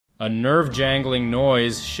A nerve-jangling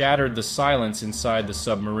noise shattered the silence inside the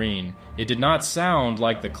submarine. It did not sound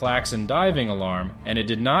like the klaxon diving alarm, and it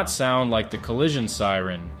did not sound like the collision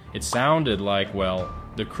siren. It sounded like, well,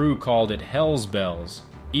 the crew called it Hell's Bells.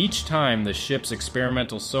 Each time the ship's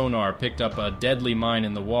experimental sonar picked up a deadly mine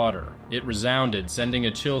in the water, it resounded, sending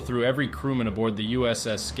a chill through every crewman aboard the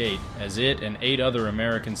USS Skate as it and 8 other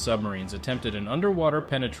American submarines attempted an underwater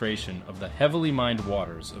penetration of the heavily mined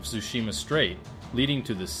waters of Tsushima Strait, leading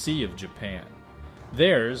to the Sea of Japan.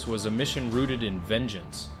 Theirs was a mission rooted in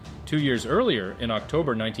vengeance. 2 years earlier, in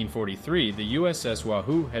October 1943, the USS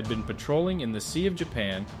Wahoo had been patrolling in the Sea of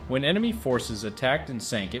Japan when enemy forces attacked and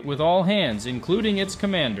sank it with all hands, including its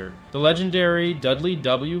commander, the legendary Dudley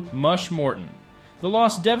W. Mush Morton. The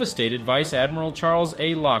loss devastated Vice Admiral Charles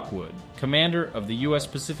A. Lockwood, commander of the U.S.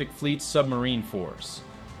 Pacific Fleet Submarine Force.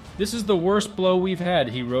 "This is the worst blow we've had,"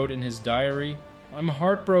 he wrote in his diary. "I'm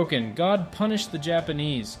heartbroken. God punish the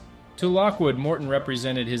Japanese." To Lockwood, Morton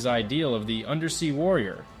represented his ideal of the undersea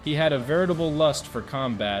warrior. He had a veritable lust for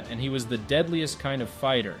combat, and he was the deadliest kind of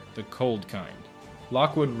fighter, the cold kind.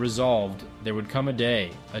 Lockwood resolved there would come a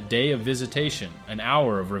day of visitation, an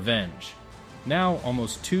hour of revenge. Now,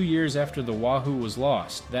 almost 2 years after the Wahoo was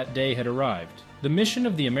lost, that day had arrived. The mission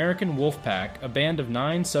of the American Wolfpack, a band of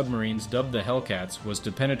 9 submarines dubbed the Hellcats, was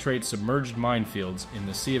to penetrate submerged minefields in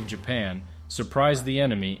the Sea of Japan, surprise the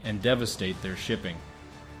enemy, and devastate their shipping.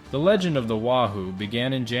 The legend of the Wahoo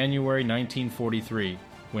began in January 1943,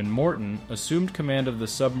 when Morton assumed command of the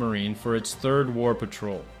submarine for its 3rd war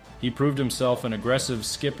patrol. He proved himself an aggressive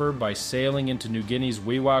skipper by sailing into New Guinea's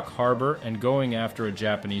Wewak Harbor and going after a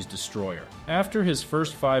Japanese destroyer. After his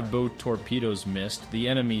first 5 boat torpedoes missed, the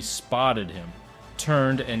enemy spotted him,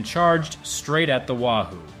 turned, and charged straight at the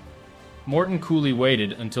Wahoo. Morton coolly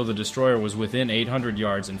waited until the destroyer was within 800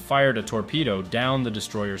 yards and fired a torpedo down the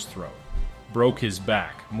destroyer's throat. "Broke his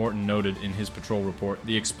back," Morton noted in his patrol report.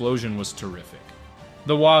 "The explosion was terrific."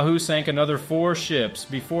 The Wahoo sank another 4 ships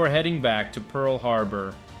before heading back to Pearl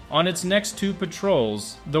Harbor. On its next 2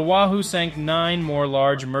 patrols, the Wahoo sank 9 more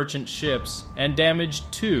large merchant ships and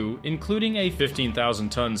damaged 2, including a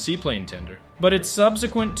 15,000-ton seaplane tender. But its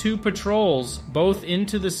subsequent 2 patrols, both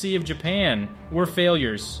into the Sea of Japan, were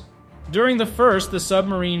failures. During the first, the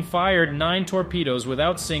submarine fired 9 torpedoes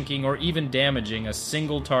without sinking or even damaging a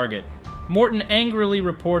single target. Morton angrily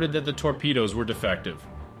reported that the torpedoes were defective.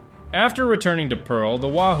 After returning to Pearl, the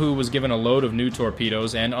Wahoo was given a load of new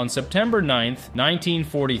torpedoes and on September 9,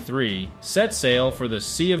 1943, set sail for the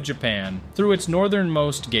Sea of Japan through its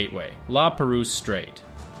northernmost gateway, La Perouse Strait.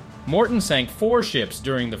 Morton sank 4 ships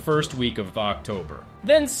during the first week of October.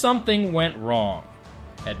 Then something went wrong.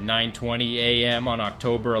 At 9:20 a.m. on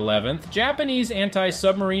October 11th, Japanese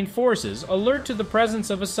anti-submarine forces, alert to the presence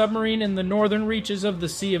of a submarine in the northern reaches of the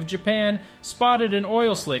Sea of Japan, spotted an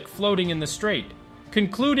oil slick floating in the strait.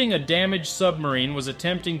 Concluding a damaged submarine was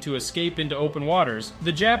attempting to escape into open waters,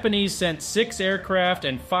 the Japanese sent 6 aircraft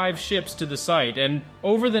and 5 ships to the site and,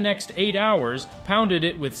 over the next 8 hours, pounded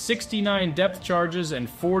it with 69 depth charges and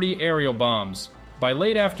 40 aerial bombs. By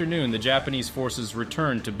late afternoon, the Japanese forces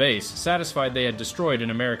returned to base, satisfied they had destroyed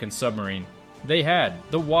an American submarine. They had.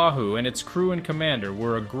 The Wahoo and its crew and commander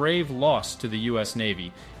were a grave loss to the U.S.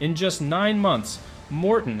 Navy. In just 9 months,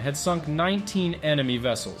 Morton had sunk 19 enemy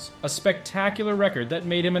vessels, a spectacular record that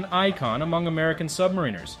made him an icon among American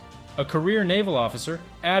submariners. A career naval officer,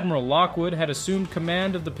 Admiral Lockwood had assumed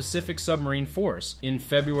command of the Pacific Submarine Force in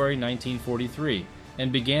February 1943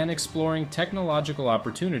 and began exploring technological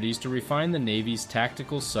opportunities to refine the Navy's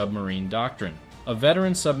tactical submarine doctrine. A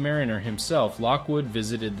veteran submariner himself, Lockwood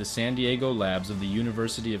visited the San Diego labs of the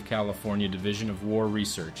University of California Division of War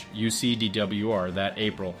Research, UCDWR, that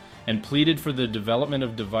April, and pleaded for the development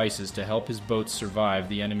of devices to help his boats survive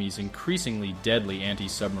the enemy's increasingly deadly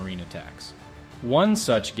anti-submarine attacks. One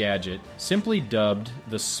such gadget, simply dubbed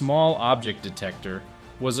the Small Object Detector,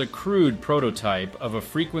 was a crude prototype of a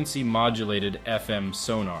frequency-modulated FM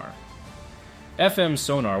sonar. FM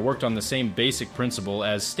sonar worked on the same basic principle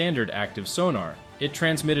as standard active sonar. It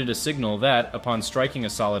transmitted a signal that, upon striking a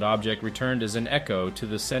solid object, returned as an echo to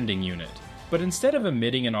the sending unit. But instead of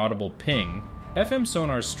emitting an audible ping, FM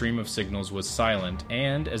sonar's stream of signals was silent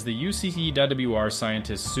and, as the UCDWR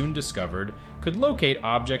scientists soon discovered, could locate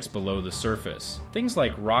objects below the surface. Things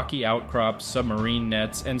like rocky outcrops, submarine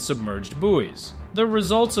nets, and submerged buoys. The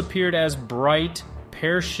results appeared as bright,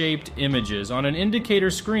 pear-shaped images on an indicator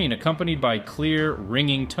screen accompanied by clear,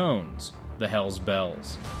 ringing tones, the Hell's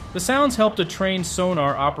Bells. The sounds helped a trained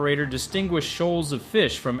sonar operator distinguish shoals of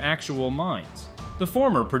fish from actual mines. The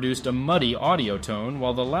former produced a muddy audio tone,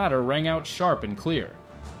 while the latter rang out sharp and clear.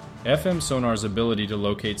 FM sonar's ability to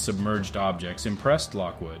locate submerged objects impressed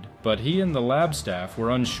Lockwood, but he and the lab staff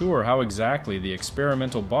were unsure how exactly the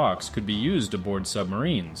experimental box could be used aboard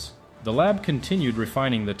submarines. The lab continued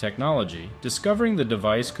refining the technology, discovering the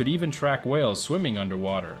device could even track whales swimming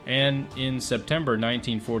underwater. And in September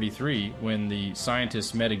 1943, when the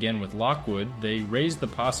scientists met again with Lockwood, they raised the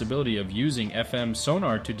possibility of using FM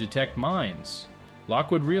sonar to detect mines.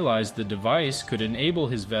 Lockwood realized the device could enable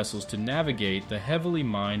his vessels to navigate the heavily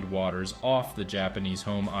mined waters off the Japanese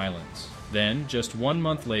home islands. Then, just 1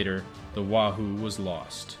 month later, the Wahoo was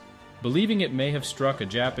lost. Believing it may have struck a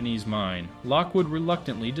Japanese mine, Lockwood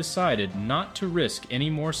reluctantly decided not to risk any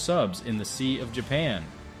more subs in the Sea of Japan.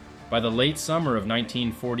 By the late summer of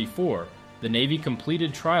 1944, the Navy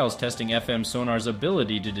completed trials testing FM sonar's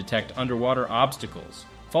ability to detect underwater obstacles.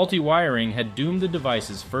 Faulty wiring had doomed the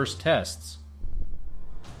device's first tests.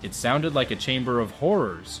 "It sounded like a chamber of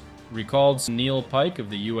horrors," recalled Neil Pike of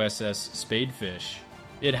the USS Spadefish.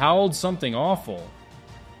 "It howled something awful."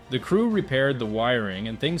 The crew repaired the wiring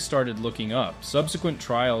and things started looking up. Subsequent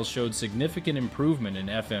trials showed significant improvement in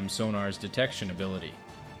FM sonar's detection ability.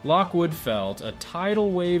 Lockwood felt a tidal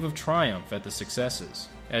wave of triumph at the successes.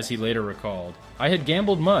 As he later recalled, "I had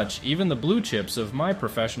gambled much, even the blue chips of my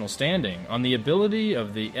professional standing, on the ability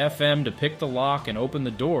of the FM to pick the lock and open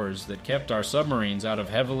the doors that kept our submarines out of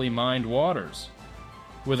heavily mined waters."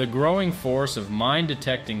 With a growing force of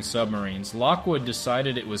mine-detecting submarines, Lockwood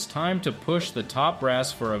decided it was time to push the top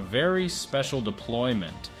brass for a very special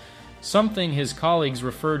deployment, something his colleagues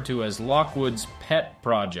referred to as Lockwood's pet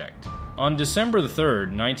project. On December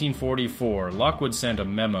 3, 1944, Lockwood sent a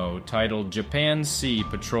memo titled Japan Sea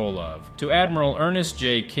Patrol of to Admiral Ernest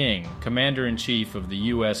J. King, Commander-in-Chief of the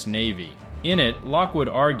U.S. Navy. In it, Lockwood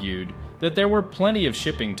argued that there were plenty of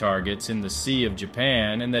shipping targets in the Sea of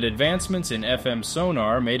Japan and that advancements in FM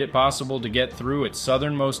sonar made it possible to get through its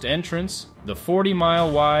southernmost entrance, the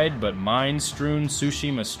 40-mile-wide but mine-strewn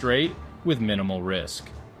Tsushima Strait, with minimal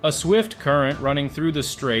risk. A swift current running through the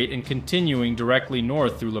strait and continuing directly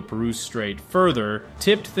north through La Perouse Strait further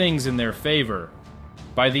tipped things in their favor.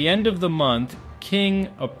 By the end of the month, King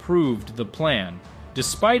approved the plan.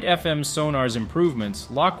 Despite FM sonar's improvements,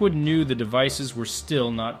 Lockwood knew the devices were still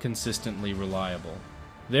not consistently reliable.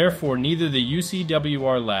 Therefore, neither the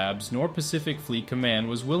UCWR Labs nor Pacific Fleet Command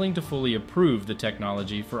was willing to fully approve the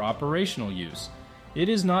technology for operational use. It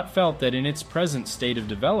is not felt that in its present state of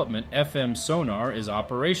development, FM sonar is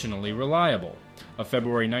operationally reliable. A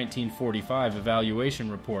February 1945 evaluation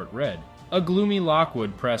report read, "A gloomy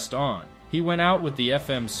Lockwood pressed on. He went out with the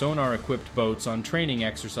FM sonar-equipped boats on training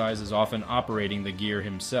exercises, often operating the gear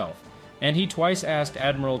himself, and he twice asked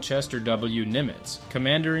Admiral Chester W. Nimitz,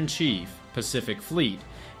 Commander-in-Chief, Pacific Fleet,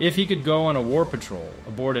 if he could go on a war patrol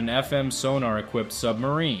aboard an FM sonar-equipped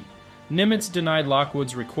submarine. Nimitz denied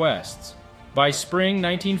Lockwood's requests. By spring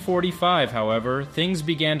 1945, however, things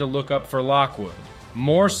began to look up for Lockwood.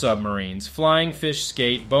 More submarines, Flying Fish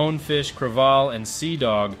Skate, Bonefish, Creval, and Sea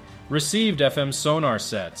Dog, received FM sonar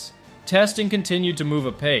sets. Testing continued to move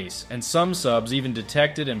apace, and some subs even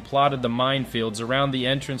detected and plotted the minefields around the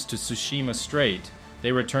entrance to Tsushima Strait.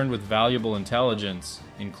 They returned with valuable intelligence,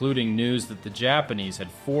 including news that the Japanese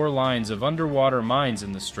had 4 lines of underwater mines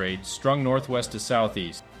in the strait, strung northwest to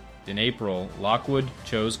southeast. In April, Lockwood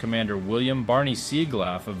chose Commander William Barney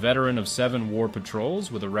Seaglaff, a veteran of 7 war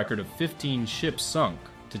patrols with a record of 15 ships sunk,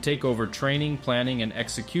 to take over training, planning, and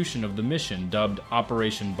execution of the mission dubbed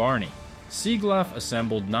Operation Barney. Seaglaff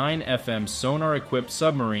assembled 9 FM sonar-equipped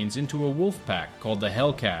submarines into a wolf pack called the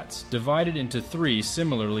Hellcats, divided into 3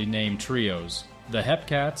 similarly named trios, the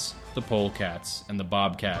Hepcats, the Polecats, and the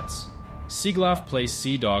Bobcats. Seaglaff placed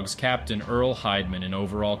Sea Dog's Captain Earl Hydeman in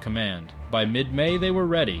overall command. By mid-May they were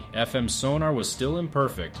ready. FM sonar was still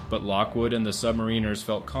imperfect, but Lockwood and the submariners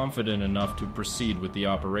felt confident enough to proceed with the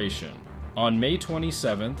operation. On May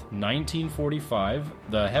 27, 1945,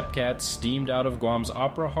 the Hepcats steamed out of Guam's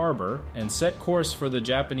Opera Harbor and set course for the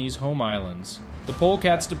Japanese home islands. The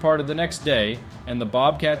Polecats departed the next day, and the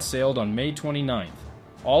Bobcats sailed on May 29th.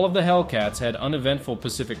 All of the Hellcats had uneventful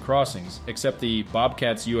Pacific crossings, except the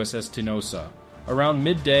Bobcats USS Tinosa. Around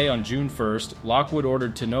midday on June 1st, Lockwood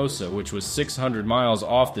ordered Tinosa, which was 600 miles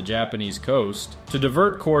off the Japanese coast, to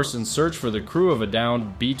divert course and search for the crew of a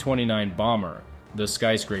downed B-29 bomber, the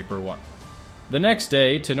Skyscraper 1. The next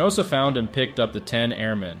day, Tinosa found and picked up the 10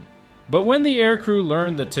 airmen. But when the aircrew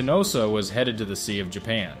learned that Tinosa was headed to the Sea of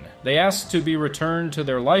Japan, they asked to be returned to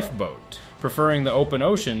their lifeboat, preferring the open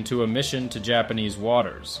ocean to a mission to Japanese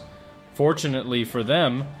waters. Fortunately for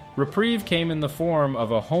them, reprieve came in the form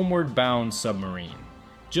of a homeward-bound submarine.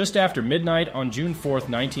 Just after midnight on June 4,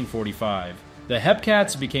 1945, The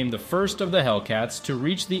Hepcats became the first of the Hellcats to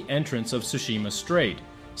reach the entrance of Tsushima Strait.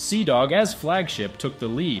 Sea Dog, as flagship, took the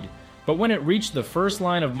lead, but when it reached the first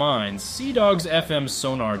line of mines, Sea Dog's FM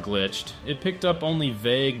sonar glitched. It picked up only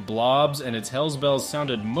vague blobs, and its Hell's Bells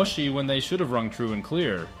sounded mushy when they should have rung true and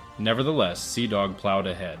clear. Nevertheless, Sea Dog plowed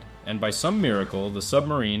ahead, and by some miracle, the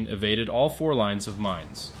submarine evaded all 4 lines of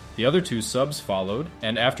mines. The other 2 subs followed,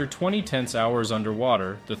 and after 20 tense hours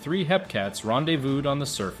underwater, the 3 Hepcats rendezvoused on the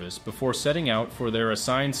surface before setting out for their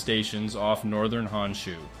assigned stations off northern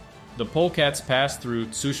Honshu. The Polecats passed through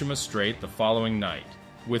Tsushima Strait the following night.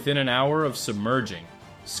 Within an hour of submerging,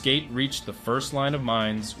 Skate reached the first line of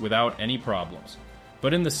mines without any problems.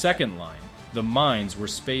 But in the second line, the mines were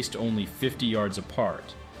spaced only 50 yards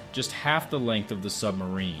apart, just half the length of the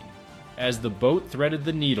submarine. As the boat threaded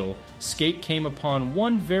the needle, Skate came upon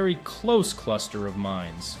one very close cluster of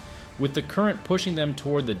mines. With the current pushing them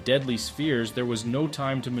toward the deadly spheres, there was no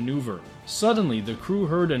time to maneuver. Suddenly, the crew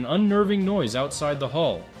heard an unnerving noise outside the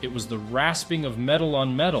hull. It was the rasping of metal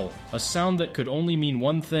on metal, a sound that could only mean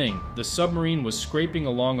one thing: the submarine was scraping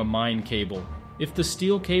along a mine cable. If the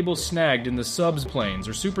steel cable snagged in the sub's planes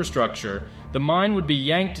or superstructure, the mine would be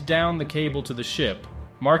yanked down the cable to the ship,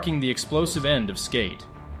 marking the explosive end of Skate.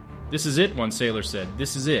 "This is it," one sailor said.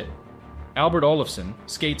 "This is it." Albert Olofsson,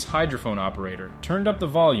 Skate's hydrophone operator, turned up the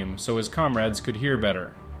volume so his comrades could hear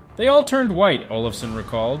better. "They all turned white," Olofsson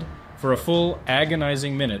recalled. For a full,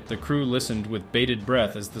 agonizing minute, the crew listened with bated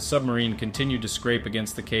breath as the submarine continued to scrape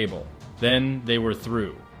against the cable. Then they were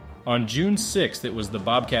through. On June 6th, it was the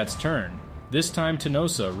Bobcat's turn. This time,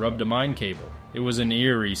 Tenosa rubbed a mine cable. It was an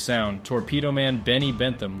eerie sound. Torpedo man Benny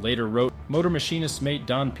Bentham later wrote, "Motor machinist mate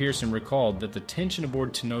Don Pearson recalled that the tension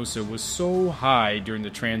aboard Tenosa was so high during the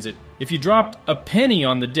transit, if you dropped a penny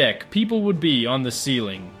on the deck, people would be on the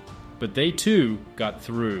ceiling." But they too got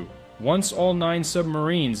through. Once all 9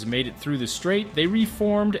 submarines made it through the strait, they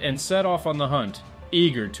reformed and set off on the hunt,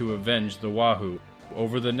 eager to avenge the Wahoo.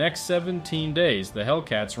 Over the next 17 days, the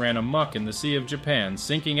Hellcats ran amok in the Sea of Japan,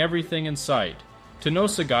 sinking everything in sight.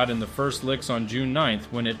 Tenosa got in the first licks on June 9th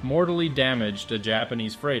when it mortally damaged a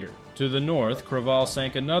Japanese freighter. To the north, Creval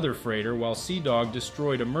sank another freighter while Sea Dog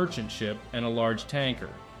destroyed a merchant ship and a large tanker.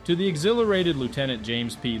 To the exhilarated Lieutenant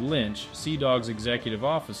James P. Lynch, Sea Dog's executive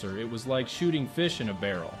officer, it was like shooting fish in a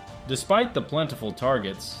barrel. Despite the plentiful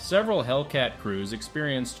targets, several Hellcat crews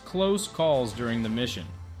experienced close calls during the mission.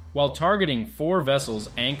 While targeting 4 vessels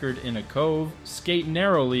anchored in a cove, Skate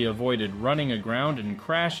narrowly avoided running aground and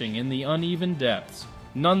crashing in the uneven depths.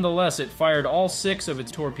 Nonetheless, it fired all 6 of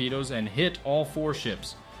its torpedoes and hit all 4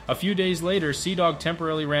 ships. A few days later, Sea Dog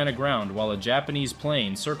temporarily ran aground while a Japanese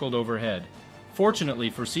plane circled overhead. Fortunately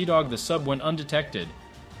for Sea Dog, the sub went undetected.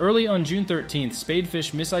 Early on June 13th,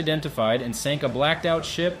 Spadefish misidentified and sank a blacked-out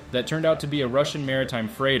ship that turned out to be a Russian maritime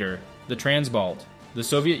freighter, the Transbalt. The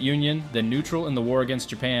Soviet Union, then neutral in the war against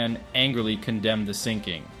Japan, angrily condemned the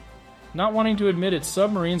sinking. Not wanting to admit its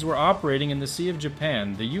submarines were operating in the Sea of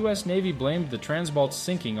Japan, the U.S. Navy blamed the Transbalt's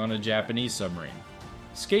sinking on a Japanese submarine.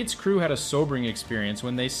 Skate's crew had a sobering experience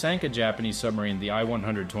when they sank a Japanese submarine, the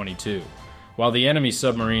I-122. While the enemy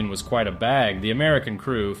submarine was quite a bag, the American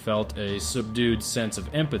crew felt a subdued sense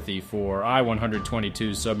of empathy for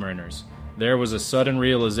I-122 submariners. There was a sudden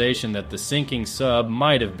realization that the sinking sub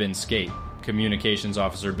might have been Skate, Communications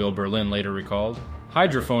Officer Bill Berlin later recalled.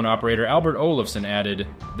 Hydrophone operator Albert Olofsson added,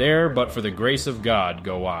 "There, but for the grace of God,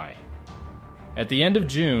 go I." At the end of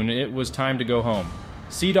June, it was time to go home.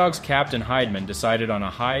 Sea Dog's Captain Heidman decided on a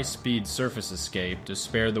high-speed surface escape to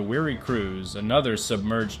spare the weary crews another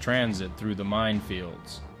submerged transit through the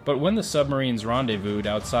minefields. But when the submarines rendezvoused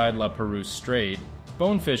outside La Perouse Strait,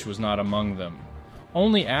 Bonefish was not among them.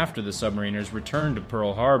 Only after the submariners returned to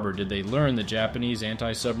Pearl Harbor did they learn the Japanese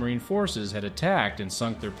anti-submarine forces had attacked and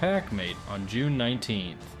sunk their packmate on June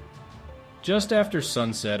 19th. Just after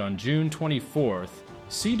sunset on June 24th,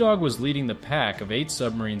 Sea Dog was leading the pack of 8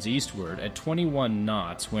 submarines eastward at 21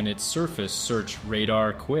 knots when its surface search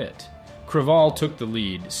radar quit. Creval took the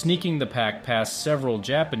lead, sneaking the pack past several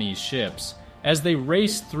Japanese ships. As they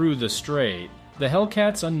raced through the strait, the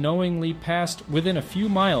Hellcats unknowingly passed within a few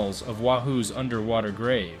miles of Wahoo's underwater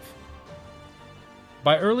grave.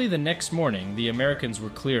 By early the next morning, the Americans were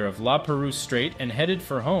clear of La Perouse Strait and headed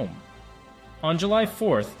for home. On July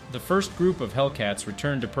 4th, the first group of Hellcats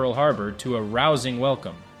returned to Pearl Harbor to a rousing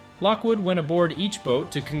welcome. Lockwood went aboard each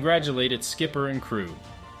boat to congratulate its skipper and crew.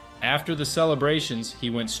 After the celebrations,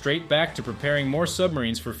 he went straight back to preparing more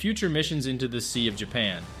submarines for future missions into the Sea of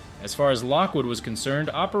Japan. As far as Lockwood was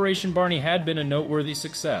concerned, Operation Barney had been a noteworthy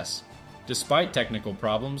success. Despite technical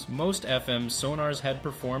problems, most FM sonars had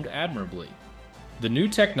performed admirably. The new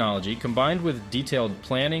technology, combined with detailed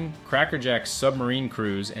planning, crackerjack submarine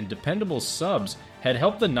crews, and dependable subs, had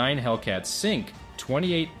helped the 9 Hellcats sink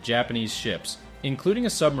 28 Japanese ships, including a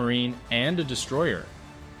submarine and a destroyer.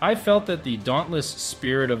 I felt that the dauntless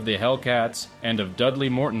spirit of the Hellcats and of Dudley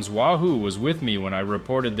Morton's Wahoo was with me when I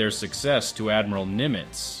reported their success to Admiral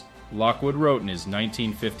Nimitz. Lockwood wrote in his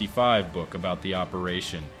 1955 book about the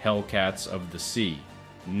operation, Hellcats of the Sea.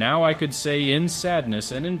 Now I could say in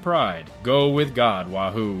sadness and in pride, "Go with God,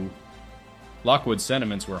 Wahoo." Lockwood's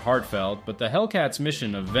sentiments were heartfelt, but the Hellcats'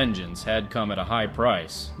 mission of vengeance had come at a high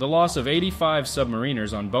price. The loss of 85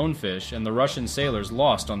 submariners on Bonefish and the Russian sailors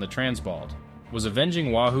lost on the Transvaal. Was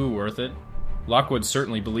avenging Wahoo worth it? Lockwood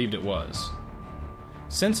certainly believed it was.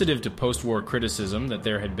 Sensitive to post-war criticism that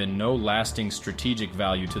there had been no lasting strategic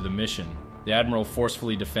value to the mission, the Admiral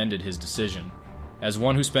forcefully defended his decision. As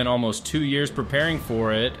one who spent almost 2 years preparing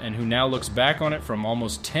for it, and who now looks back on it from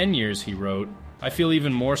almost 10 years, he wrote, I feel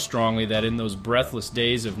even more strongly that in those breathless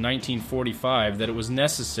days of 1945 that it was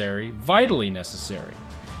necessary, vitally necessary.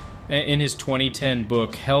 In his 2010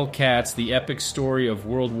 book, Hellcats, The Epic Story of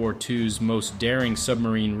World War II's Most Daring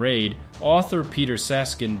Submarine Raid, author Peter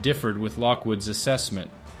Saskin differed with Lockwood's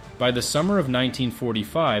assessment. By the summer of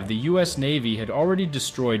 1945, the U.S. Navy had already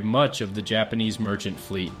destroyed much of the Japanese merchant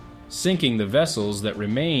fleet. Sinking the vessels that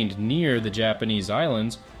remained near the Japanese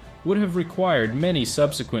islands would have required many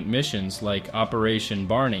subsequent missions like Operation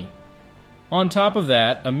Barney. On top of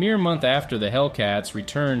that, a mere month after the Hellcats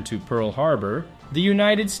returned to Pearl Harbor, the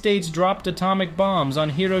United States dropped atomic bombs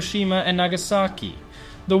on Hiroshima and Nagasaki.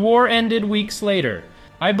 The war ended weeks later.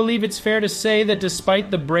 I believe it's fair to say that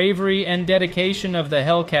despite the bravery and dedication of the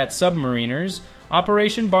Hellcat submariners,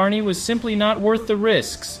 Operation Barney was simply not worth the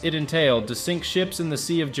risks it entailed to sink ships in the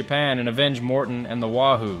Sea of Japan and avenge Morton and the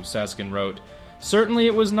Wahoo, Saskin wrote. Certainly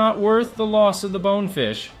it was not worth the loss of the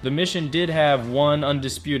Bonefish. The mission did have one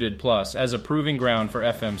undisputed plus as a proving ground for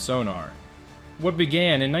FM sonar. What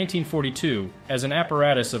began in 1942 as an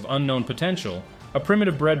apparatus of unknown potential, a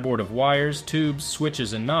primitive breadboard of wires, tubes,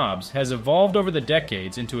 switches, and knobs, has evolved over the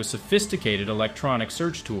decades into a sophisticated electronic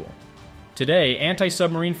search tool. Today,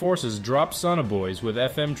 anti-submarine forces drop sonobuoys with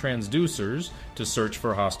FM transducers to search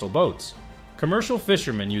for hostile boats. Commercial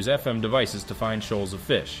fishermen use FM devices to find shoals of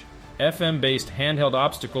fish. FM-based handheld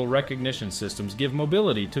obstacle recognition systems give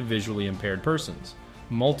mobility to visually impaired persons.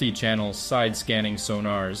 Multi-channel side-scanning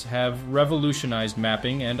sonars have revolutionized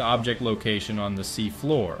mapping and object location on the sea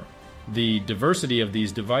floor. The diversity of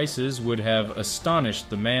these devices would have astonished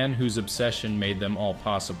the man whose obsession made them all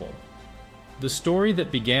possible. The story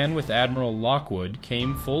that began with Admiral Lockwood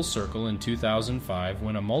came full circle in 2005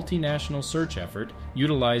 when a multinational search effort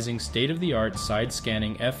utilizing state-of-the-art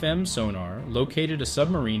side-scanning FM sonar located a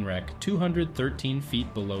submarine wreck 213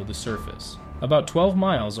 feet below the surface, about 12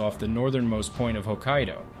 miles off the northernmost point of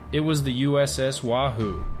Hokkaido. It was the USS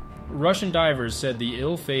Wahoo. Russian divers said the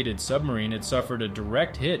ill-fated submarine had suffered a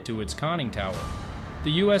direct hit to its conning tower.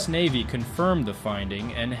 The U.S. Navy confirmed the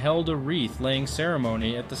finding and held a wreath-laying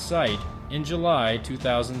ceremony at the site in July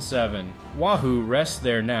 2007. Wahoo rests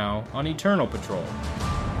there now on eternal patrol.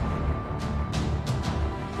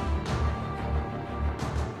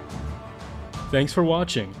 Thanks for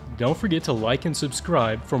watching. Don't forget to like and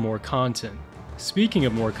subscribe for more content. Speaking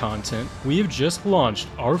of more content, we have just launched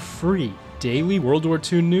our free daily World War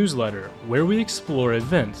II newsletter where we explore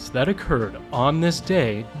events that occurred on this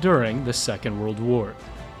day during the Second World War.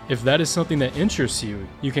 If that is something that interests you,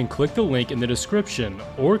 you can click the link in the description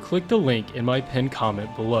or click the link in my pinned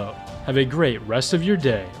comment below. Have a great rest of your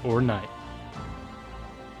day or night.